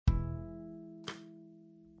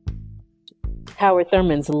Howard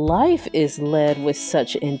Thurman's life is led with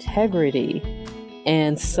such integrity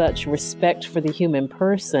and such respect for the human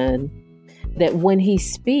person that when he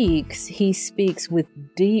speaks with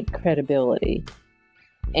deep credibility.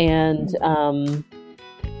 And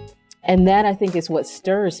that, I think, is what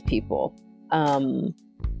stirs people. That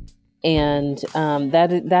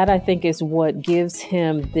I think is what gives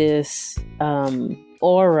him this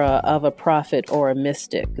aura of a prophet or a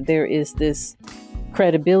mystic. There is this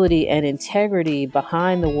credibility and integrity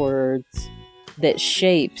behind the words that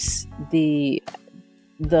shapes the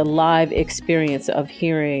live experience of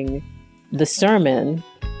hearing the sermon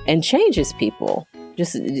and changes people,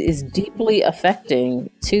 just is deeply affecting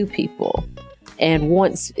to people, and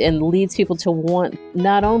leads people to want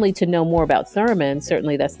not only to know more about Thurman,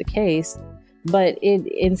 certainly that's the case, but it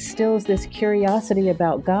instills this curiosity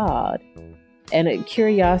about God and a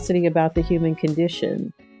curiosity about the human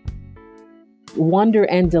condition, wonder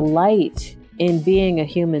and delight in being a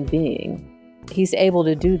human being. He's able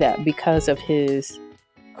to do that because of his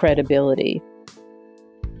credibility.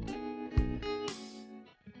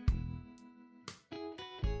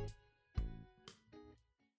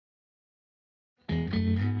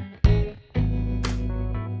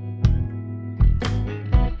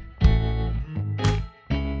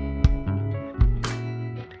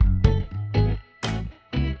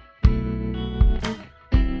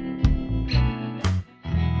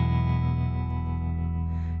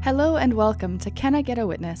 Hello and welcome to Can I Get a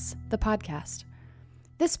Witness, the podcast.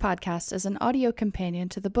 This podcast is an audio companion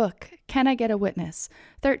to the book, Can I Get a Witness?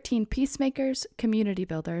 13 Peacemakers, Community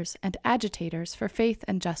Builders, and Agitators for Faith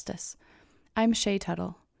and Justice. I'm Shay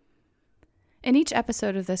Tuttle. In each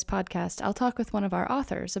episode of this podcast, I'll talk with one of our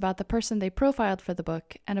authors about the person they profiled for the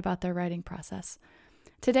book and about their writing process.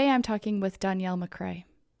 Today I'm talking with Donyelle McCray.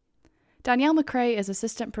 Donyelle McCray is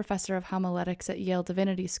Assistant Professor of Homiletics at Yale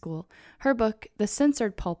Divinity School. Her book, The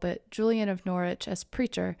Censored Pulpit, Julian of Norwich as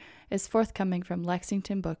Preacher, is forthcoming from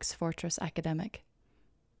Lexington Books Fortress Academic.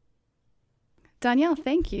 Donyelle,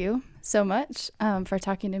 thank you so much for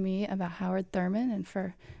talking to me about Howard Thurman and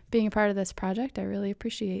for being a part of this project. I really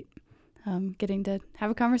appreciate getting to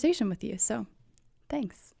have a conversation with you, so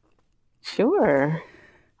thanks. Sure.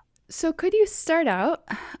 So could you start out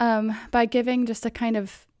by giving just a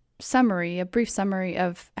brief summary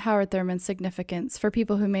of Howard Thurman's significance for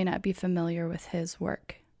people who may not be familiar with his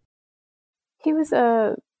work? He was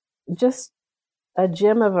just a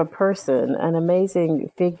gem of a person, an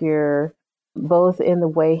amazing figure, both in the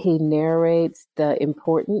way he narrates the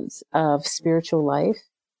importance of spiritual life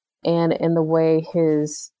and in the way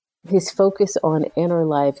his focus on inner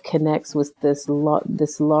life connects with this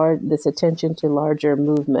attention to larger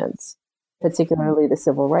movements, particularly the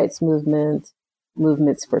civil rights movement,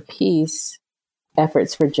 movements for peace,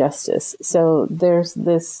 efforts for justice. So there's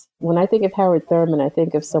this, when I think of Howard Thurman, I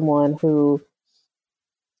think of someone who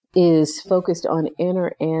is focused on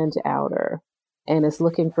inner and outer and is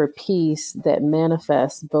looking for peace that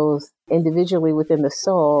manifests both individually within the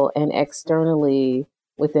soul and externally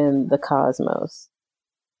within the cosmos.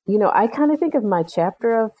 You know, I kind of think of my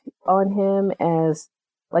chapter on him as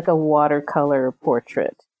like a watercolor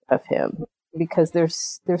portrait of him, because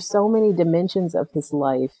there's so many dimensions of his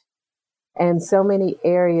life and so many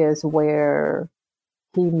areas where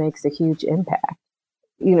he makes a huge impact.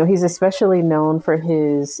 You know, he's especially known for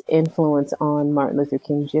his influence on Martin Luther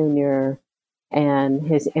King Jr. and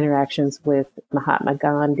his interactions with Mahatma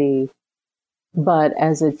Gandhi. But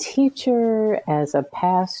as a teacher, as a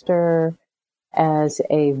pastor, as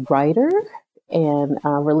a writer and a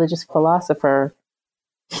religious philosopher,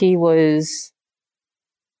 he was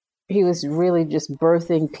really just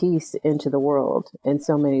birthing peace into the world in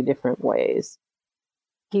so many different ways.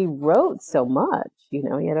 He wrote so much, you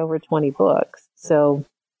know, he had over 20 books. So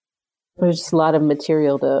there's just a lot of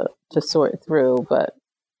material to sort through. But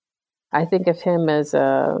I think of him as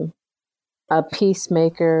a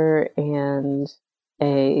peacemaker and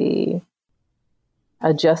a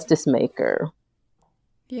justice maker.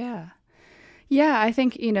 Yeah. Yeah, I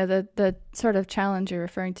think, you know, the sort of challenge you're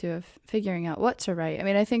referring to of figuring out what to write. I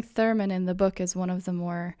mean, I think Thurman in the book is one of the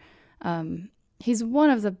more, he's one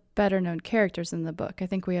of the better known characters in the book. I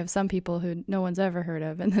think we have some people who no one's ever heard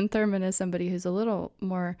of. And then Thurman is somebody who's a little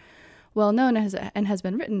more well known and has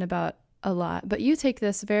been written about a lot. But you take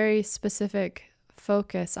this very specific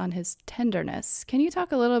focus on his tenderness. Can you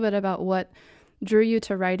talk a little bit about what drew you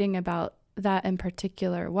to writing about that in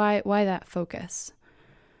particular? Why that focus?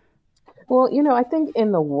 Well, you know, I think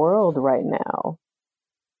in the world right now,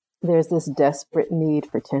 there's this desperate need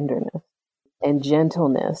for tenderness and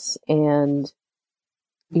gentleness. And,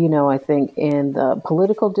 you know, I think in the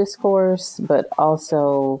political discourse, but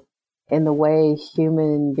also in the way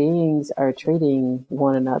human beings are treating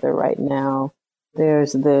one another right now.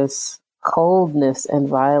 There's this coldness and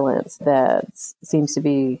violence that seems to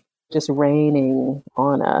be just raining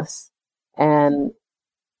on us. And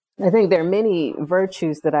I think there are many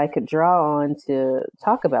virtues that I could draw on to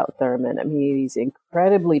talk about Thurman. I mean, he's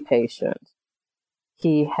incredibly patient.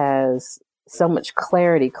 He has so much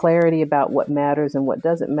clarity about what matters and what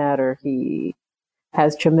doesn't matter. He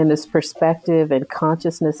has tremendous perspective and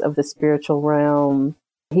consciousness of the spiritual realm.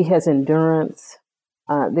 He has endurance.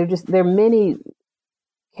 There are many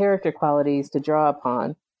character qualities to draw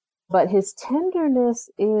upon, but his tenderness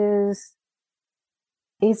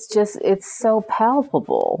it's so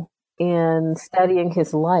palpable in studying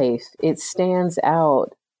his life. It stands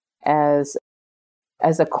out as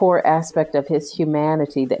a core aspect of his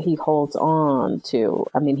humanity that he holds on to.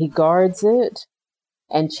 I mean, he guards it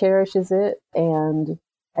and cherishes it. And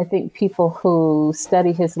I think people who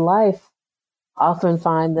study his life often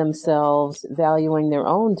find themselves valuing their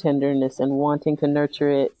own tenderness and wanting to nurture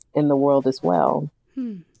it in the world as well.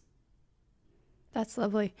 That's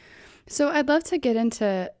lovely. So I'd love to get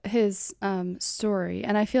into his story,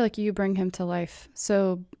 and I feel like you bring him to life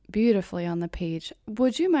so beautifully on the page.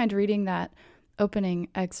 Would you mind reading that opening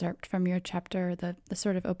excerpt from your chapter, the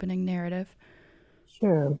sort of opening narrative?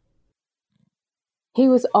 Sure. He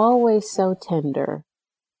was always so tender,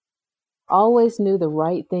 always knew the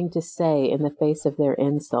right thing to say in the face of their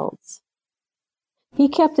insults. He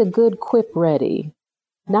kept a good quip ready,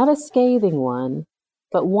 not a scathing one,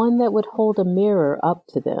 but one that would hold a mirror up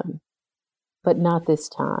to them. But not this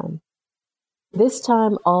time. This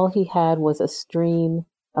time all he had was a stream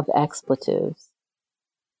of expletives.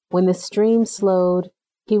 When the stream slowed,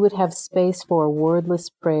 he would have space for a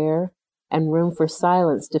wordless prayer and room for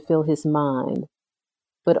silence to fill his mind,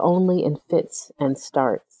 but only in fits and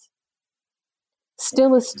starts.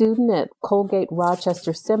 Still a student at Colgate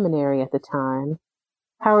Rochester Seminary at the time,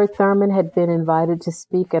 Howard Thurman had been invited to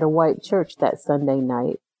speak at a white church that Sunday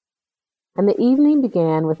night. And the evening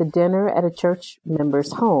began with a dinner at a church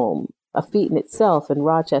member's home, a feat in itself in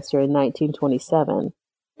Rochester in 1927,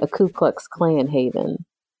 a Ku Klux Klan haven.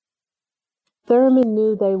 Thurman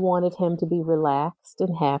knew they wanted him to be relaxed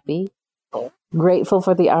and happy, grateful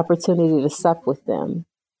for the opportunity to sup with them.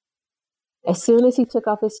 As soon as he took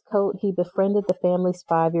off his coat, he befriended the family's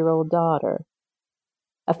 5-year-old daughter.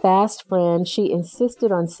 A fast friend, she insisted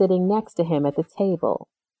on sitting next to him at the table.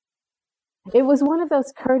 It was one of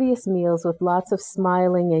those courteous meals with lots of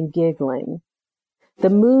smiling and giggling. The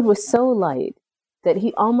mood was so light that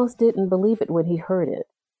he almost didn't believe it when he heard it.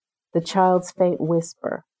 The child's faint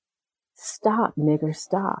whisper, "Stop, nigger,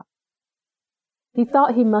 stop." He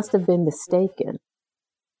thought he must have been mistaken.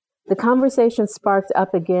 The conversation sparked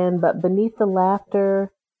up again, but beneath the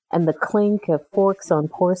laughter and the clink of forks on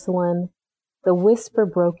porcelain, the whisper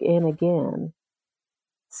broke in again.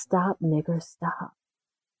 "Stop, nigger, stop."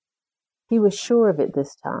 He was sure of it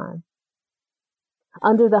this time.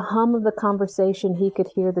 Under the hum of the conversation, he could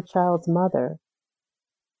hear the child's mother.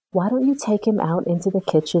 "Why don't you take him out into the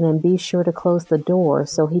kitchen and be sure to close the door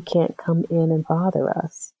so he can't come in and bother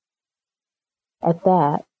us?" At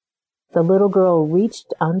that, the little girl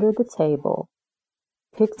reached under the table,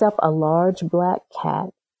 picked up a large black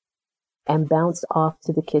cat, and bounced off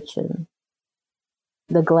to the kitchen.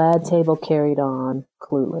 The glad table carried on,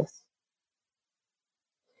 clueless.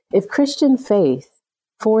 If Christian faith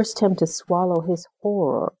forced him to swallow his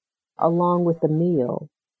horror along with the meal,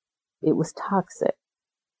 it was toxic.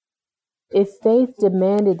 If faith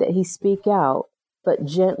demanded that he speak out, but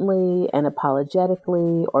gently and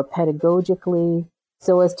apologetically or pedagogically,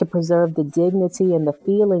 so as to preserve the dignity and the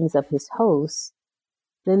feelings of his hosts,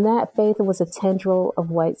 then that faith was a tendril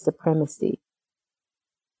of white supremacy.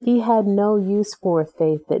 He had no use for a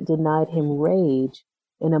faith that denied him rage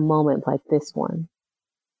in a moment like this one.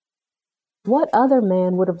 What other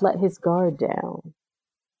man would have let his guard down?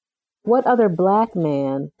 What other black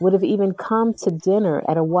man would have even come to dinner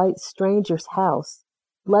at a white stranger's house,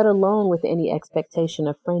 let alone with any expectation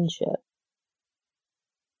of friendship?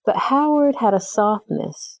 But Howard had a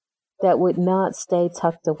softness that would not stay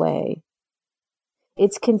tucked away.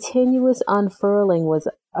 Its continuous unfurling was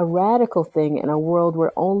a radical thing in a world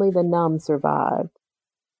where only the numb survived.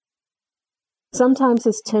 Sometimes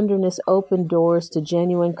his tenderness opened doors to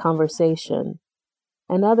genuine conversation,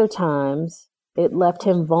 and other times it left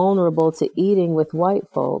him vulnerable to eating with white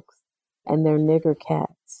folks and their nigger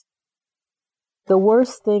cats. The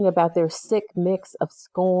worst thing about their sick mix of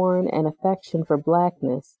scorn and affection for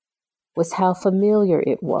blackness was how familiar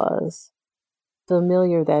it was.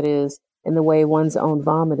 Familiar, that is, in the way one's own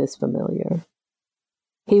vomit is familiar.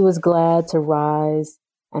 He was glad to rise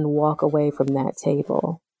and walk away from that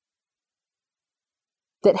table.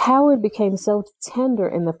 That Howard became so tender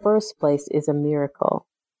in the first place is a miracle.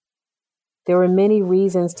 There were many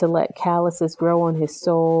reasons to let calluses grow on his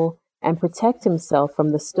soul and protect himself from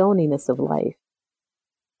the stoniness of life.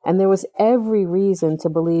 And there was every reason to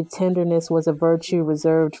believe tenderness was a virtue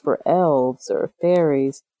reserved for elves or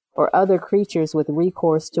fairies or other creatures with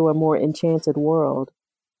recourse to a more enchanted world.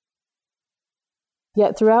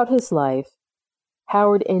 Yet throughout his life,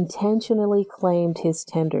 Howard intentionally claimed his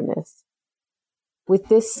tenderness. With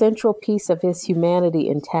this central piece of his humanity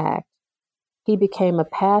intact, he became a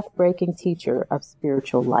path-breaking teacher of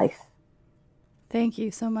spiritual life. Thank you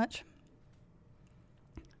so much.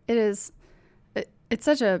 It's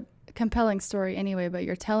such a compelling story anyway, but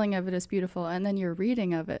your telling of it is beautiful. And then your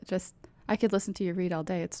reading of it, I could listen to you read all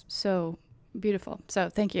day. It's so beautiful. So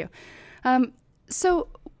thank you. So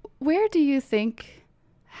where do you think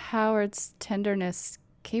Howard's tenderness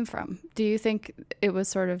came from? Do you think it was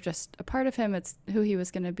sort of just a part of him? It's who he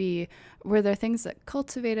was going to be. Were there things that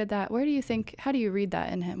cultivated that? How do you read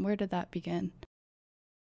that in him? Where did that begin?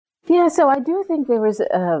 Yeah, so I do think there's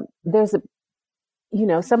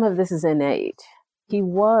some of this is innate. He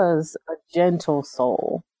was a gentle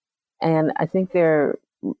soul. And I think there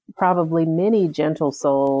are probably many gentle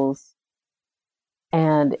souls.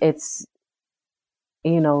 And it's,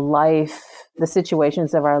 life, the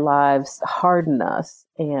situations of our lives harden us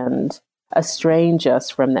and estrange us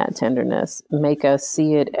from that tenderness, make us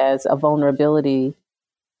see it as a vulnerability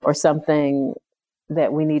or something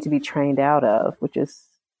that we need to be trained out of, which is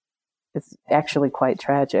it's actually quite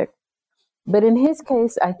tragic. But in his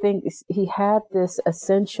case, I think he had this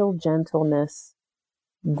essential gentleness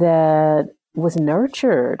that was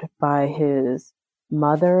nurtured by his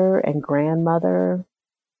mother and grandmother.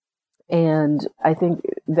 And I think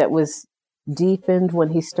that was deepened when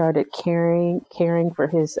he started caring for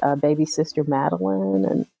his baby sister Madeline,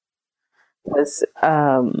 and was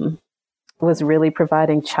really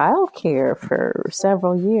providing childcare for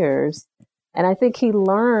several years. And I think he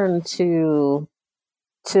learned to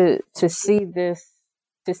see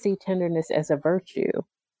tenderness as a virtue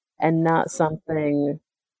and not something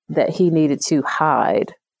that he needed to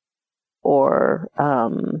hide or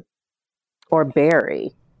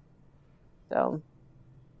bury. So.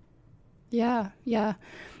 Yeah.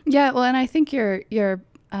 Well, and I think your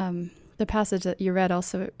the passage that you read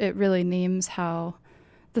also, it really names how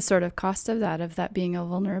the sort of cost of that being a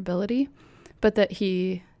vulnerability, but that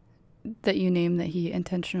you name that he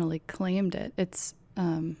intentionally claimed it. It's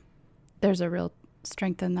there's a real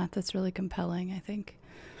strength in that that's really compelling, I think.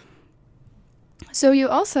 So you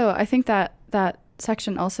also, I think that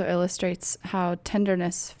section also illustrates how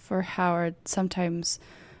tenderness for Howard sometimes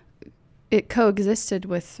it coexisted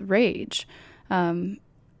with rage. And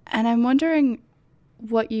I'm wondering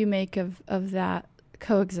what you make of that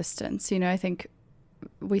coexistence. I think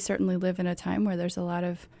we certainly live in a time where there's a lot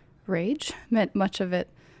of rage, much of it,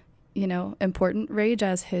 important rage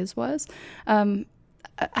as his was.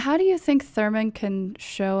 How do you think Thurman can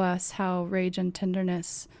show us how rage and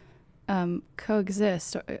tenderness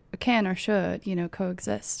coexist, or can or should,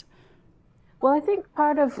 coexist? Well, I think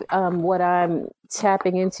part of what I'm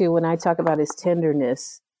tapping into when I talk about his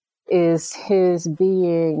tenderness is his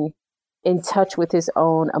being in touch with his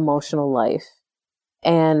own emotional life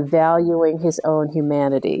and valuing his own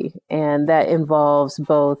humanity. And that involves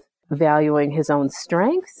both valuing his own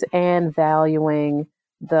strengths and valuing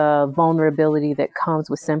the vulnerability that comes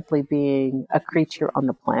with simply being a creature on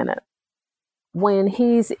the planet. When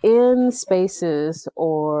he's in spaces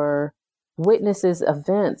or witnesses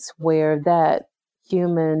events where that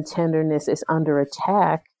human tenderness is under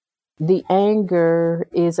attack, the anger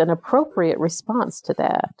is an appropriate response to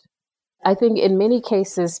that. I think in many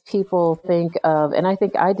cases people think of, and I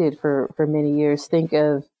think I did for many years, think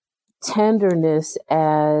of tenderness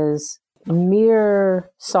as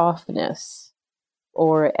mere softness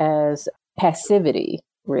or as passivity,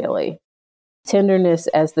 really. Tenderness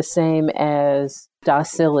as the same as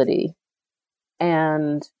docility.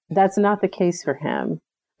 And that's not the case for him.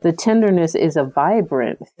 The tenderness is a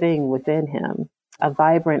vibrant thing within him, a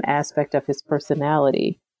vibrant aspect of his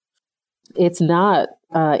personality. It's not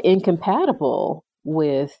incompatible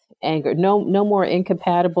with anger. No more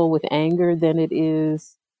incompatible with anger than it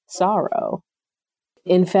is sorrow.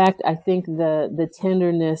 In fact, I think the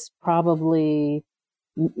tenderness probably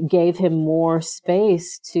gave him more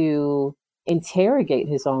space to interrogate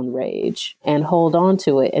his own rage and hold on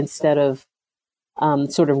to it instead of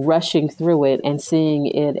sort of rushing through it and seeing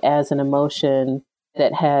it as an emotion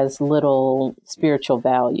that has little spiritual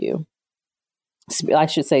value. I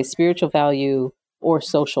should say spiritual value or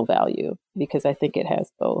social value, because I think it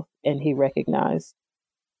has both. And he recognized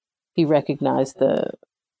the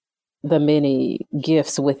many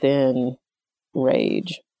gifts within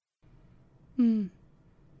rage. Hmm.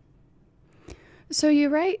 So you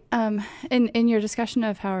write in your discussion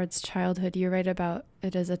of Howard's childhood, you write about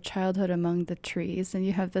it as a childhood among the trees, and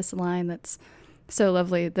you have this line that's so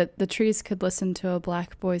lovely, that the trees could listen to a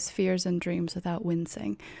black boy's fears and dreams without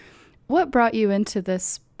wincing. What brought you into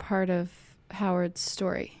this part of Howard's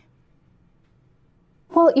story?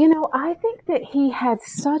 Well, I think that he had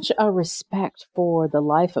such a respect for the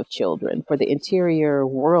life of children, for the interior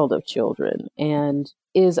world of children, and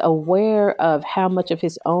is aware of how much of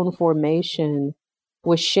his own formation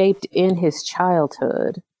was shaped in his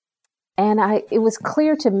childhood. And it was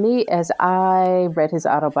clear to me as I read his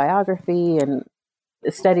autobiography and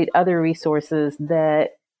studied other resources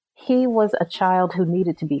that he was a child who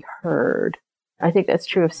needed to be heard. I think that's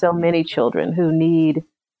true of so many children who need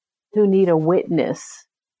a witness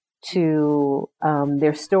to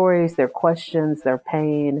their stories, their questions, their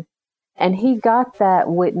pain. And he got that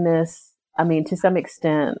witness, I mean, to some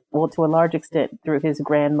extent, well, to a large extent, through his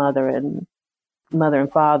grandmother and mother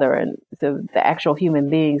and father and the actual human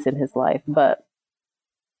beings in his life. But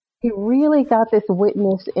he really got this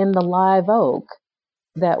witness in the live oak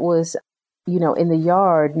that was, in the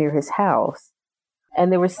yard near his house.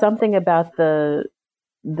 And there was something about the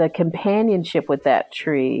companionship with that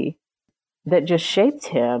tree that just shaped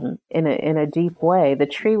him in a deep way. The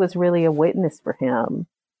tree was really a witness for him,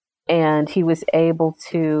 and he was able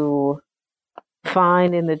to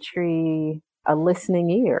find in the tree a listening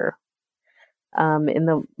ear, in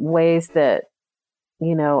the ways that,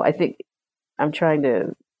 I think I'm trying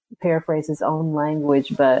to paraphrase his own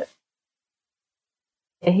language, but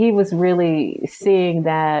he was really seeing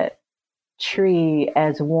that tree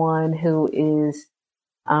as one who is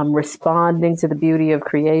responding to the beauty of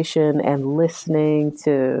creation and listening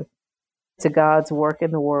to God's work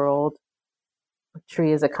in the world. A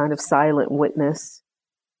tree is a kind of silent witness.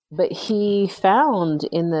 But he found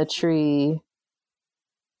in the tree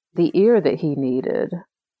the ear that he needed,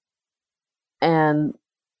 and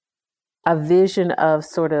a vision of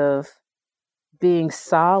sort of being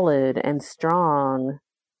solid and strong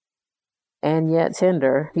and yet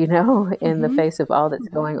tender, in the face of all that's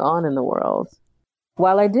going on in the world.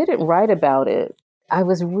 While I didn't write about it, I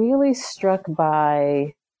was really struck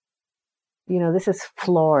by, this is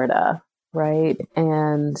Florida, right?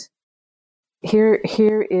 And here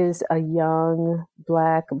is a young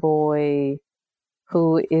Black boy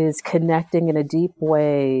who is connecting in a deep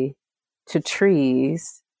way to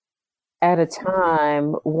trees at a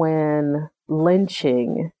time when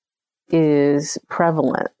lynching is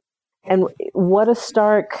prevalent. And what a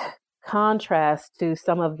stark contrast to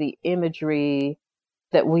some of the imagery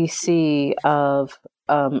that we see of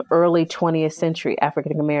early 20th century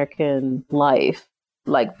African American life.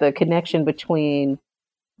 Like the connection between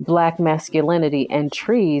Black masculinity and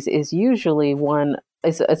trees is usually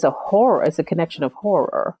it's a horror, it's a connection of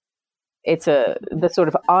horror. The sort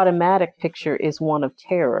of automatic picture is one of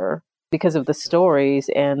terror because of the stories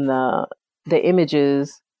and the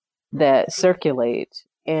images that circulate,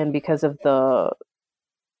 and because of the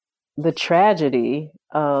tragedy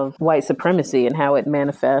of white supremacy and how it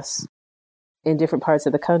manifests in different parts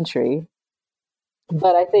of the country.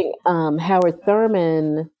 But I think Howard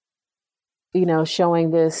Thurman,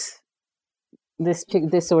 showing this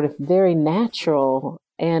sort of very natural,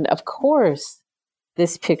 and of course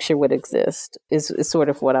this picture would exist, is sort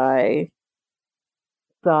of what I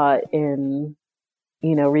thought in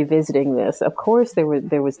revisiting this. Of course there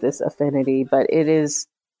was this affinity, but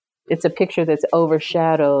it's a picture that's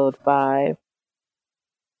overshadowed by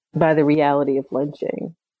the reality of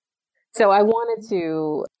lynching. So I wanted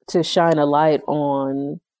to shine a light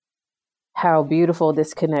on how beautiful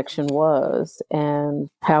this connection was, and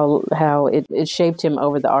how it shaped him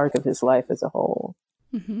over the arc of his life as a whole.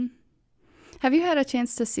 Mm-hmm. Have you had a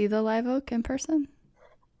chance to see the live oak in person?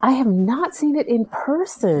 I have not seen it in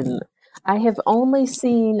person. I have only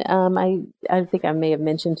seen, I think I may have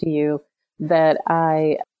mentioned to you that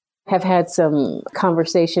I have had some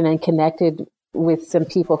conversation and connected with some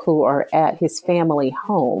people who are at his family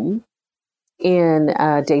home in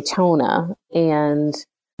Daytona. And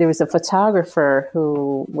there was a photographer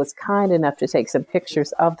who was kind enough to take some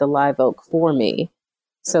pictures of the live oak for me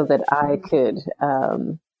so that I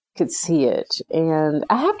could see it. And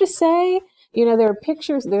I have to say, there are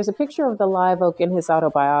pictures. There's a picture of the live oak in his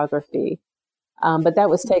autobiography, but that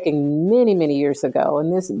was taken many, many years ago.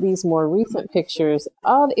 And these more recent pictures,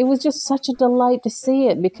 it was just such a delight to see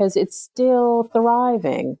it because it's still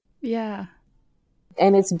thriving. Yeah.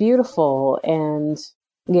 and it's beautiful. And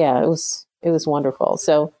yeah, it was wonderful.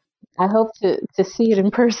 So I hope to see it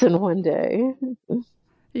in person one day.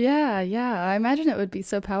 Yeah, yeah. I imagine it would be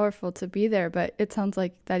so powerful to be there, but it sounds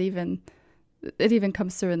like it even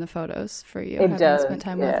comes through in the photos for you, It having does, spent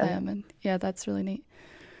time with yeah. him. And yeah, that's really neat.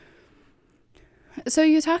 So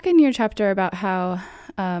you talk in your chapter about how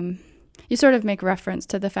you sort of make reference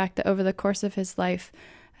to the fact that over the course of his life,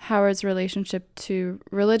 Howard's relationship to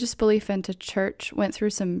religious belief and to church went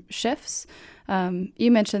through some shifts.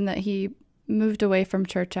 You mentioned that he moved away from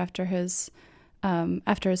church after his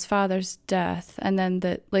father's death, and then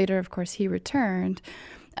that later, of course, he returned.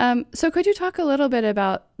 So could you talk a little bit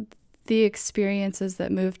about the experiences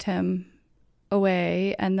that moved him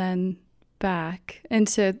away and then back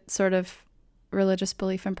into sort of religious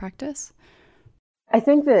belief and practice? I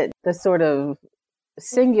think that the sort of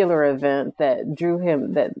singular event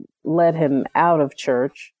that led him out of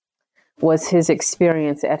church was his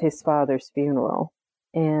experience at his father's funeral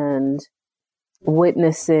and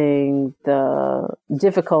witnessing the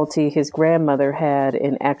difficulty his grandmother had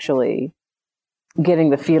in actually getting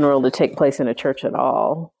the funeral to take place in a church at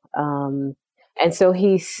all. And so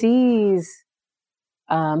he sees,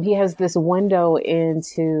 he has this window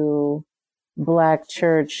into Black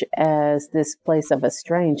church as this place of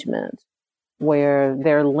estrangement where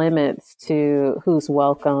there are limits to who's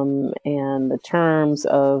welcome and the terms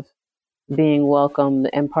of being welcomed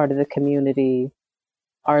and part of the community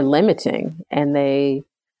are limiting, and they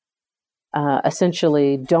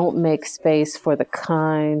essentially don't make space for the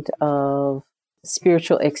kind of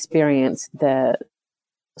spiritual experience that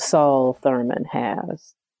Saul Thurman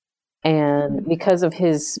has. And because of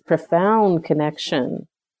his profound connection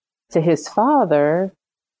to his father,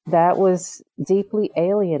 that was deeply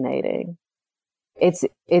alienating.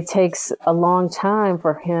 It takes a long time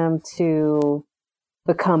for him to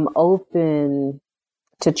become open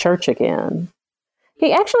to church again.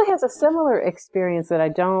 He actually has a similar experience that I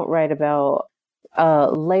don't write about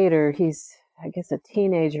later. He's, I guess, a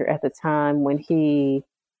teenager at the time when he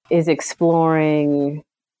is exploring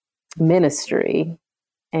ministry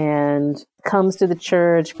and comes to the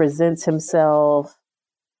church, presents himself,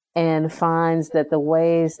 and finds that the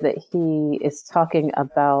ways that he is talking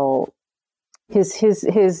about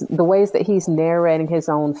the ways that he's narrating his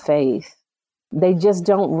own faith, they just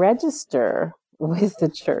don't register with the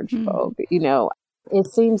church folk. You know, it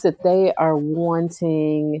seems that they are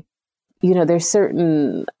wanting, you know, there's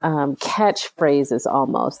certain catchphrases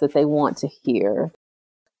almost that they want to hear.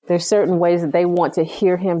 There's certain ways that they want to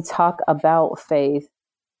hear him talk about faith.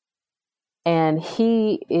 And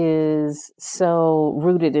he is so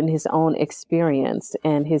rooted in his own experience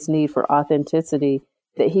and his need for authenticity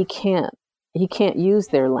that he can't use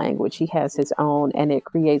their language. He has his own, and it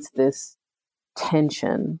creates this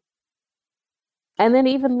tension. And then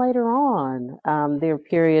even later on, there are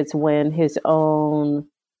periods when his own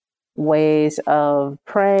ways of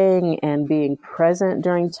praying and being present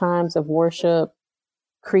during times of worship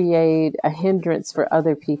create a hindrance for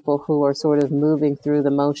other people who are sort of moving through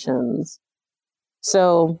the motions.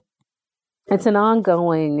 So it's an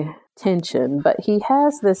ongoing tension, but he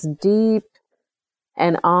has this deep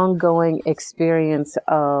and ongoing experience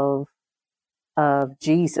of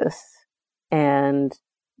Jesus, and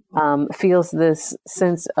feels this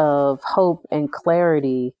sense of hope and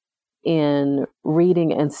clarity in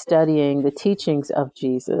reading and studying the teachings of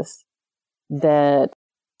Jesus that,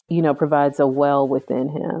 you know, provides a well within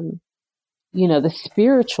him. You know, the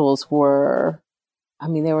spirituals were, I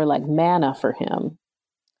mean, they were like manna for him,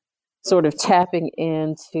 sort of tapping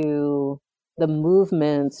into the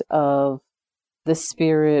movement of the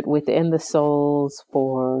spirit within the souls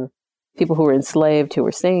for people who were enslaved who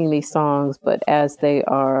were singing these songs, but as they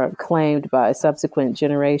are claimed by subsequent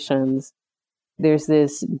generations, there's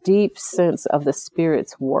this deep sense of the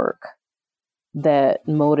Spirit's work that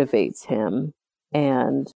motivates him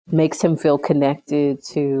and makes him feel connected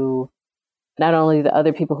to not only the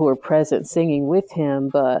other people who are present singing with him,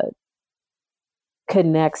 but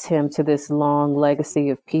connects him to this long legacy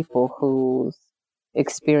of people whose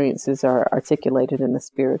experiences are articulated in the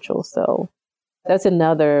spiritual. So that's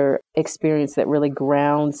another experience that really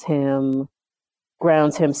grounds him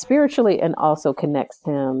spiritually and also connects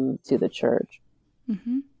him to the church.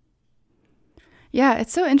 Mm-hmm. Yeah,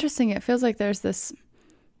 it's so interesting. It feels like there's this,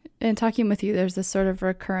 in talking with you, there's this sort of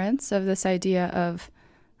recurrence of this idea of,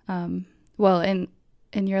 well, in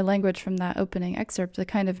your language from that opening excerpt, the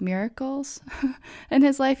kind of miracles in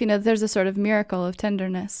his life. You know, there's a sort of miracle of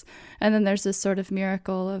tenderness, and then there's this sort of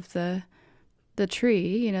miracle of the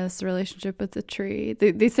tree, you know, this relationship with the tree,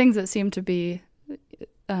 these things that seem to be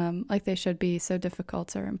like they should be so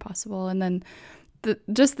difficult or impossible. And then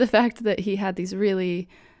just the fact that he had these really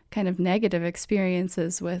kind of negative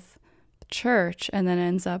experiences with church and then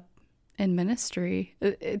ends up in ministry.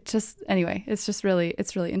 It just, anyway, it's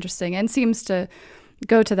really interesting and seems to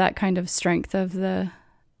go to that kind of strength of the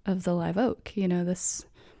live oak, this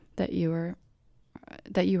that you were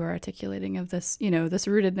articulating, of this, this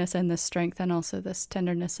rootedness and this strength, and also this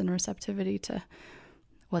tenderness and receptivity to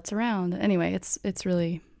what's around. Anyway, it's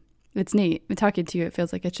neat. Talking to you, it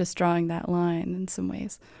feels like it's just drawing that line in some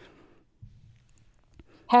ways.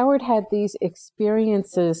 Howard had these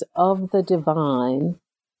experiences of the divine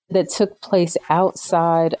that took place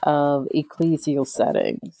outside of ecclesial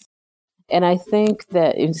settings. And I think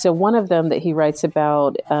that, so one of them that he writes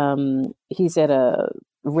about, he's at a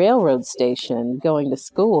railroad station going to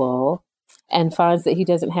school and finds that he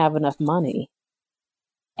doesn't have enough money.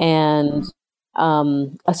 And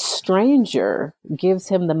a stranger gives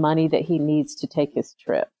him the money that he needs to take his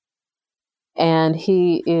trip. And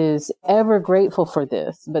he is ever grateful for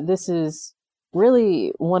this. But this is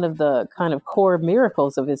really one of the kind of core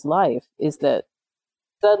miracles of his life, is that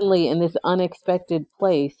suddenly in this unexpected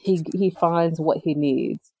place, he finds what he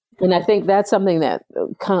needs. And I think that's something that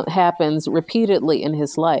happens repeatedly in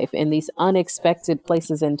his life. In these unexpected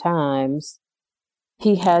places and times,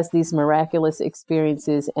 he has these miraculous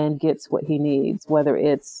experiences and gets what he needs, whether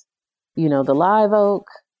it's, the live oak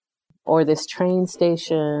or this train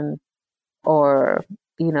station or,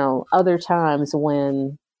 other times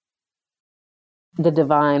when the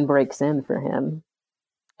divine breaks in for him.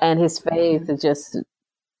 And his faith just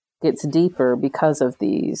gets deeper because of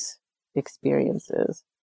these experiences.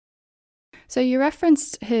 So you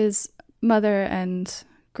referenced his mother and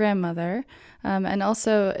grandmother, and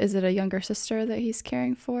also, is it a younger sister that he's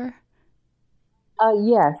caring for?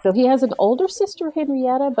 Yeah, so he has an older sister,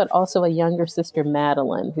 Henrietta, but also a younger sister,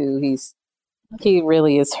 Madeline, who he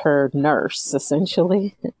really is her nurse,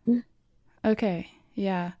 essentially. Okay,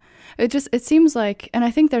 yeah. It seems like, and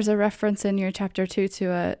I think there's a reference in your chapter too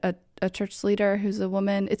to a church leader who's a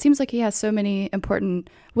woman. It seems like he has so many important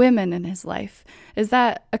women in his life. Is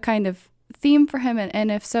that a kind of theme for him? And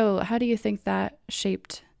if so, how do you think that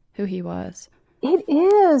shaped who he was? It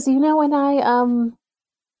is, and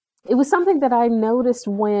it was something that I noticed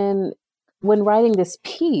when writing this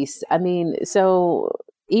piece. I mean, so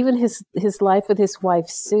even his life with his wife,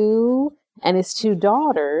 Sue, and his two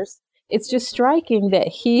daughters, it's just striking that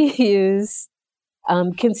he is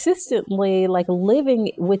consistently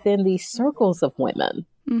living within these circles of women.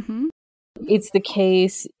 Mm-hmm. It's the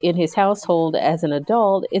case in his household as an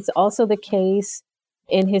adult. It's also the case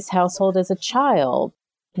in his household as a child.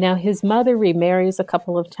 Now, his mother remarries a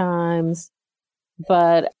couple of times,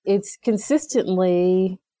 but it's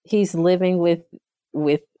consistently he's living with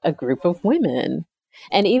a group of women.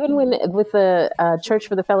 And even with the Church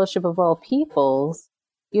for the Fellowship of All Peoples,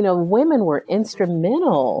 women were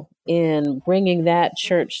instrumental in bringing that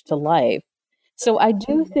church to life. So I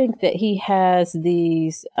do think that he has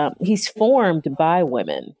these, he's formed by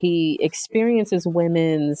women. He experiences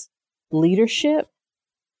women's leadership.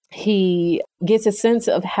 He gets a sense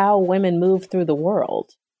of how women move through the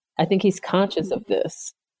world. I think he's conscious of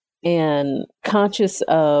this and conscious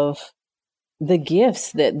of the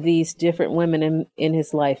gifts that these different women in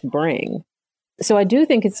his life bring. So I do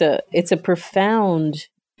think it's a profound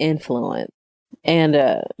influence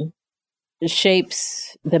and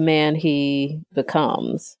shapes the man he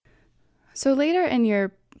becomes. So later in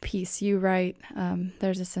your piece, you write,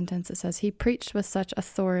 there's a sentence that says, he preached with such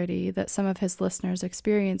authority that some of his listeners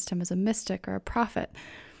experienced him as a mystic or a prophet.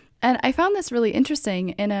 And I found this really interesting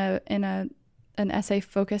in an essay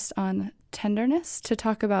focused on tenderness, to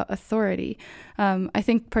talk about authority. I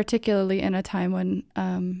think particularly in a time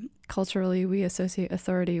when culturally we associate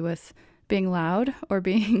authority with being loud or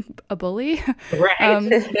being a bully.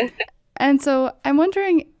 Right. And so I'm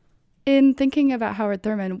wondering, in thinking about Howard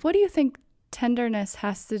Thurman, what do you think tenderness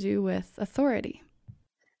has to do with authority?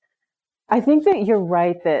 I think that you're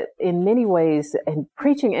right that in many ways, and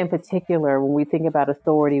preaching in particular, when we think about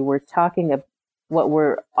authority, we're talking about what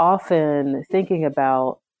we're often thinking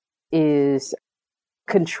about is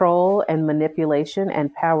control and manipulation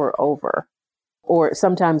and power over, or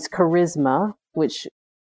sometimes charisma, which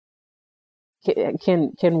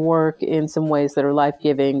can work in some ways that are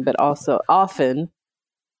life-giving, but also often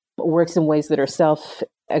works in ways that are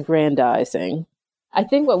self-aggrandizing. I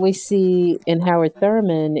think what we see in Howard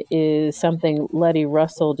Thurman is something Letty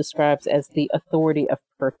Russell describes as the authority of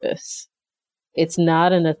purpose. It's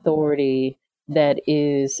not an authority that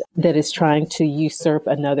is trying to usurp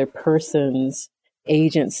another person's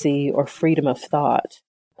agency or freedom of thought.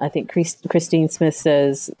 I think Christine Smith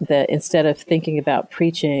says that instead of thinking about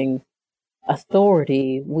preaching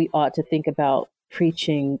authority, we ought to think about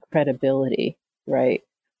preaching credibility, right?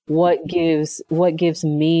 What gives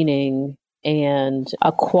meaning and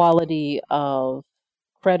a quality of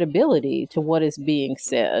credibility to what is being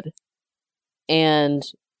said. And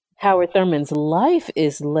Howard Thurman's life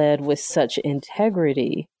is led with such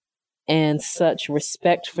integrity and such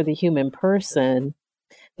respect for the human person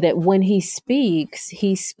that when he speaks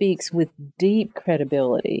with deep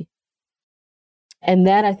credibility. And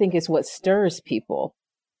that, I think, is what stirs people.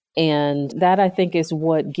 And that, I think, is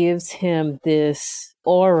what gives him this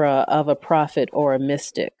aura of a prophet or a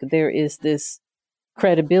mystic. There is this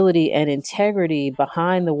credibility and integrity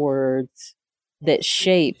behind the words that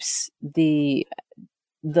shapes the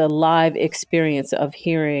live experience of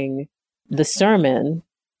hearing the sermon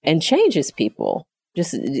and changes people,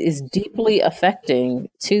 just is deeply affecting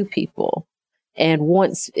to people, and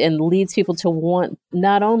leads people to want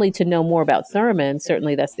not only to know more about Thurman,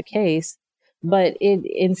 certainly that's the case, but it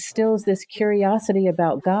instills this curiosity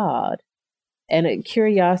about God and a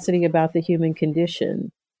curiosity about the human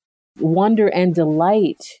condition, wonder and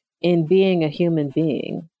delight in being a human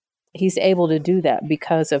being. He's able to do that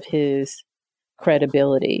because of his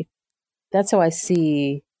credibility. That's how I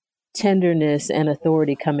see tenderness and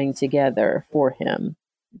authority coming together for him.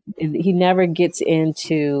 He never gets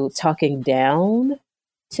into talking down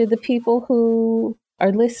to the people who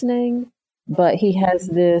are listening, but he has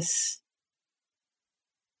this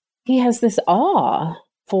awe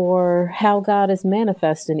for how God is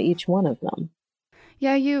manifest in each one of them.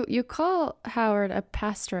 Yeah, you call Howard a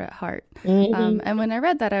pastor at heart. Mm-hmm. And when I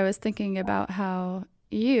read that, I was thinking about how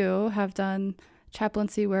you have done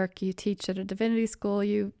chaplaincy work. You teach at a divinity school.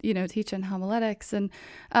 You teach in homiletics, and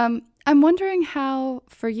I'm wondering how,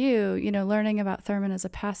 for you, learning about Thurman as a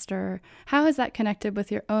pastor, how has that connected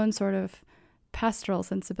with your own sort of pastoral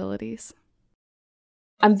sensibilities?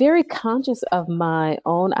 I'm very conscious of my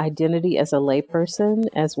own identity as a layperson,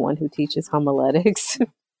 as one who teaches homiletics,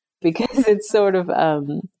 because it's sort of,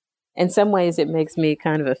 in some ways, it makes me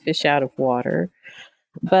kind of a fish out of water.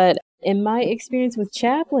 But in my experience with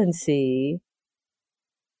chaplaincy,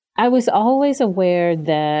 I was always aware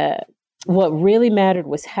that what really mattered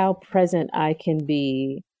was how present I can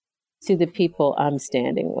be to the people I'm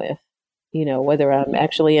standing with, whether I'm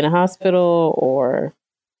actually in a hospital or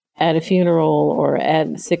at a funeral or at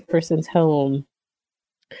a sick person's home.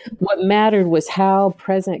 What mattered was how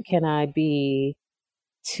present can I be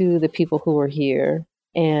to the people who are here,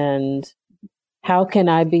 and how can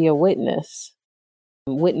I be a witness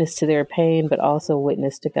to their pain, but also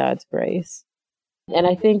witness to God's grace. And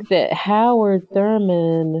I think that Howard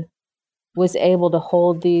Thurman was able to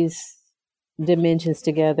hold these dimensions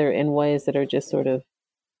together in ways that are just sort of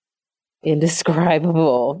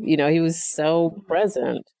indescribable. He was so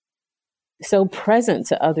present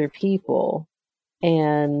to other people,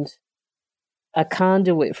 and a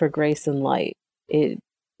conduit for grace and light. It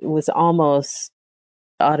was almost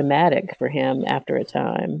automatic for him after a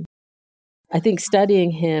time. I think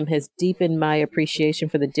studying him has deepened my appreciation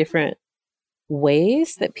for the different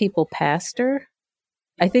ways that people pastor.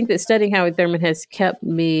 I think that studying Howard Thurman has helped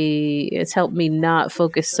me not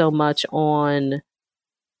focus so much on,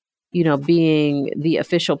 being the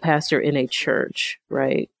official pastor in a church,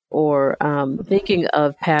 right? Or thinking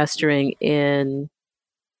of pastoring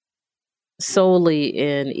solely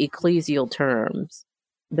in ecclesial terms,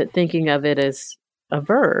 but thinking of it as a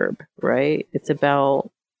verb, right? It's about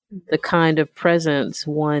the kind of presence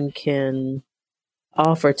one can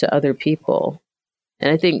offer to other people. And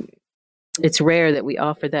I think it's rare that we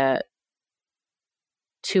offer that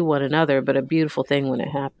to one another, but a beautiful thing when it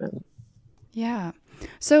happens. Yeah.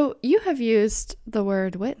 So you have used the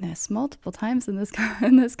word witness multiple times in this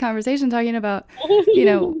conversation, talking about,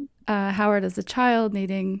 Howard as a child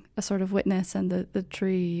needing a sort of witness, and the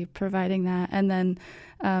tree providing that, and then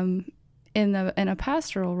in a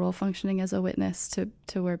pastoral role, functioning as a witness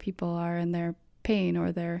to where people are in their pain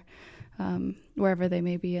or their wherever they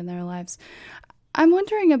may be in their lives. I'm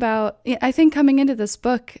wondering about, I think coming into this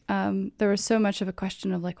book, there was so much of a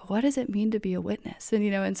question of like, what does it mean to be a witness? And,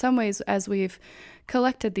 in some ways, as we've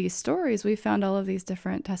collected these stories, we've found all of these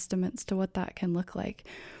different testaments to what that can look like.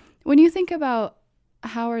 When you think about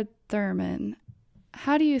Howard Thurman,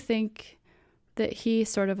 how do you think that he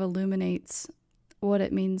sort of illuminates what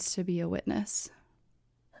it means to be a witness?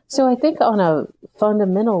 So I think on a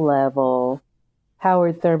fundamental level,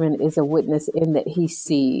 Howard Thurman is a witness in that he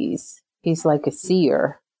sees. He's like a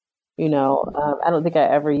seer. I don't think I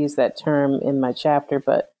ever used that term in my chapter,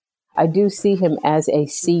 but I do see him as a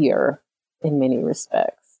seer in many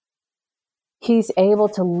respects. He's able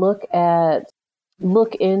to look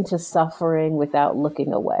into suffering without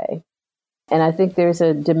looking away. And I think there's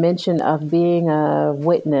a dimension of being a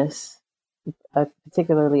witness,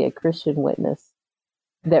 particularly a Christian witness,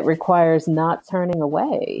 that requires not turning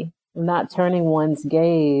away, not turning one's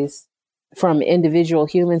gaze from individual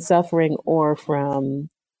human suffering or from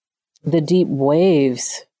the deep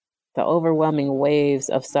waves, the overwhelming waves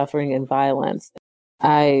of suffering and violence.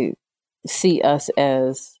 I see us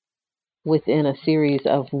as within a series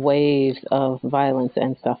of waves of violence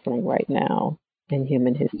and suffering right now in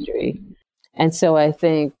human history. And so I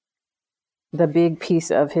think the big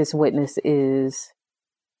piece of his witness is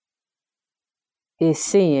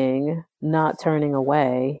seeing, not turning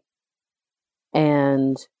away,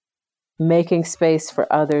 and making space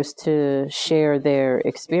for others to share their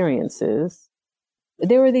experiences.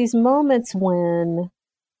 There were these moments when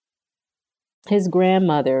his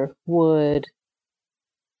grandmother would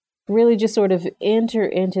really just sort of enter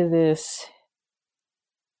into this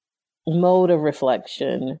mode of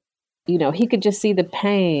reflection. You know, he could just see the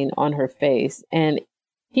pain on her face, and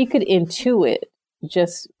he could intuit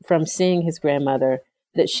just from seeing his grandmother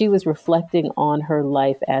that she was reflecting on her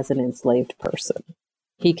life as an enslaved person.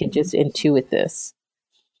 He could just intuit this.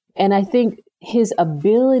 And I think his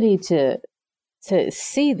ability to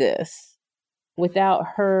see this without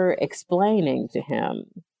her explaining to him,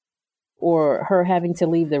 or her having to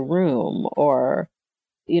leave the room, or,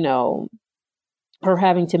 you know, her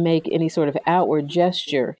having to make any sort of outward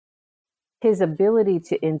gesture, his ability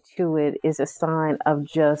to intuit is a sign of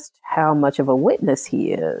just how much of a witness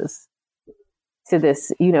he is to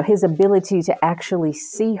this, you know, his ability to actually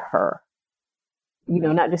see her, you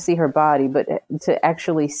know, not just see her body, but to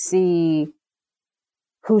actually see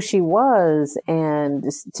who she was and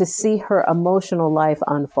to see her emotional life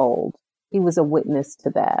unfold. He was a witness to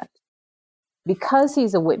that. Because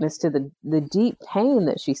he's a witness to the deep pain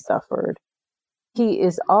that she suffered, he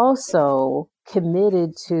is also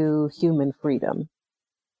committed to human freedom.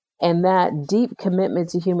 And that deep commitment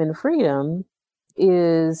to human freedom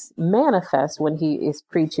is manifest when he is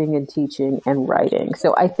preaching and teaching and writing.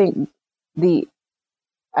 So I think that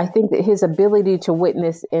his ability to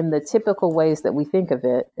witness in the typical ways that we think of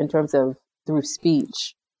it, in terms of through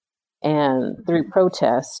speech and through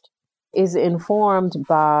protest, is informed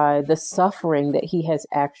by the suffering that he has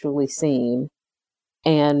actually seen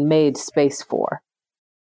and made space for.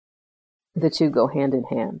 The two go hand in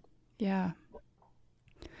hand. Yeah.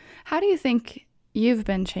 How do you think you've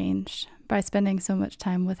been changed by spending so much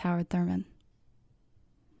time with Howard Thurman?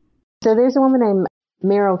 So there's a woman named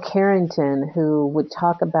Meryl Carrington who would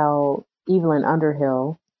talk about Evelyn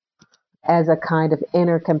Underhill as a kind of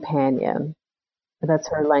inner companion. That's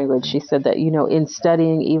her language. She said that, you know, in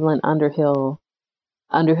studying Evelyn Underhill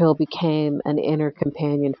became an inner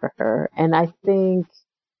companion for her. And I think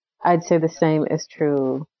I'd say the same is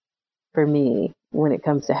true for me when it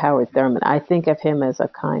comes to Howard Thurman. I think of him as a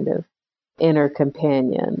kind of inner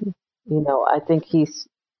companion. You know, I think he's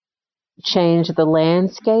changed the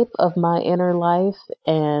landscape of my inner life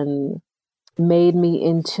and made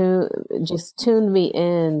me tuned me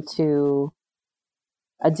into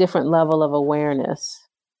a different level of awareness.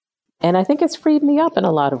 And I think it's freed me up in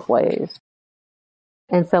a lot of ways.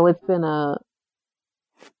 And so it's been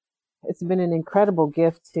an incredible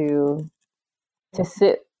gift to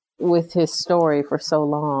sit with his story for so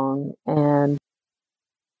long and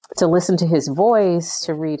to listen to his voice,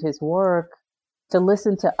 to read his work, to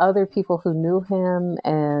listen to other people who knew him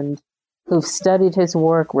and who've studied his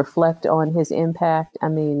work, reflect on his impact. I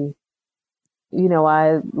mean, you know,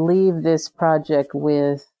 I leave this project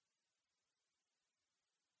with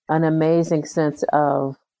an amazing sense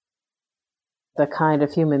of the kind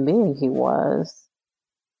of human being he was.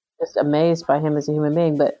 Just amazed by him as a human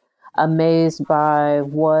being, but amazed by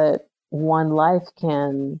what one life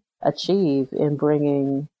can achieve in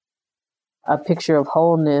bringing a picture of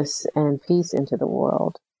wholeness and peace into the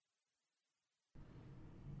world.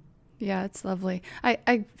 Yeah, it's lovely.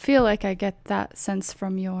 I feel like I get that sense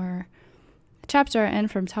from your chapter and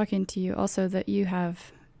from talking to you also, that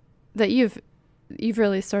you've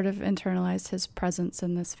really sort of internalized his presence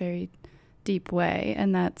in this very deep way.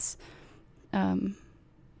 And that's,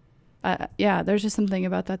 there's just something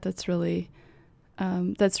about that that's really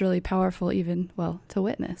powerful, even, to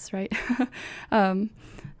witness, right?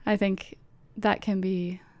 I think that can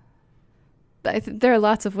be, there are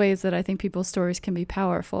lots of ways that I think people's stories can be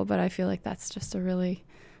powerful, but I feel like that's just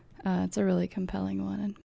it's a really compelling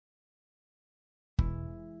one.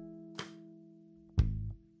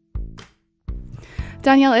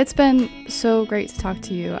 Donyelle, it's been so great to talk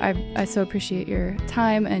to you. I so appreciate your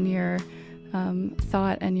time and your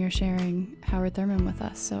thought and your sharing Howard Thurman with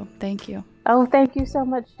us. So thank you. Oh, thank you so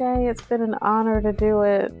much, Jay. It's been an honor to do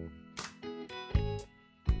it.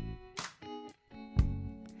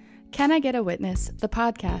 Can I Get a Witness, the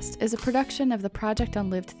podcast, is a production of the Project on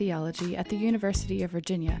Lived Theology at the University of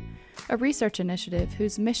Virginia, a research initiative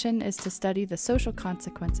whose mission is to study the social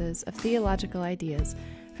consequences of theological ideas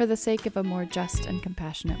for the sake of a more just and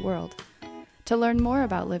compassionate world. To learn more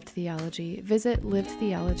about lived theology, visit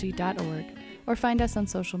livedtheology.org or find us on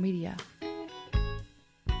social media.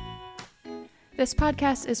 This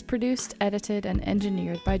podcast is produced, edited, and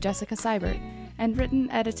engineered by Jessica Seibert, and written,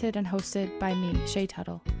 edited, and hosted by me, Shay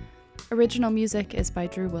Tuttle. Original music is by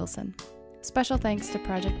Drew Wilson. Special thanks to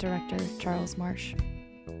Project Director Charles Marsh.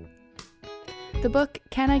 The book,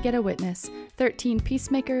 Can I Get a Witness? 13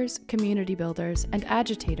 Peacemakers, Community Builders, and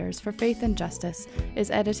Agitators for Faith and Justice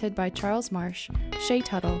is edited by Charles Marsh, Shay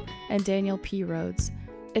Tuttle, and Daniel P. Rhodes.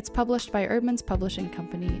 It's published by Erdman's Publishing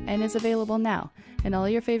Company and is available now in all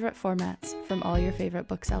your favorite formats from all your favorite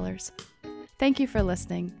booksellers. Thank you for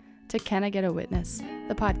listening to Can I Get a Witness,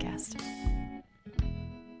 the podcast.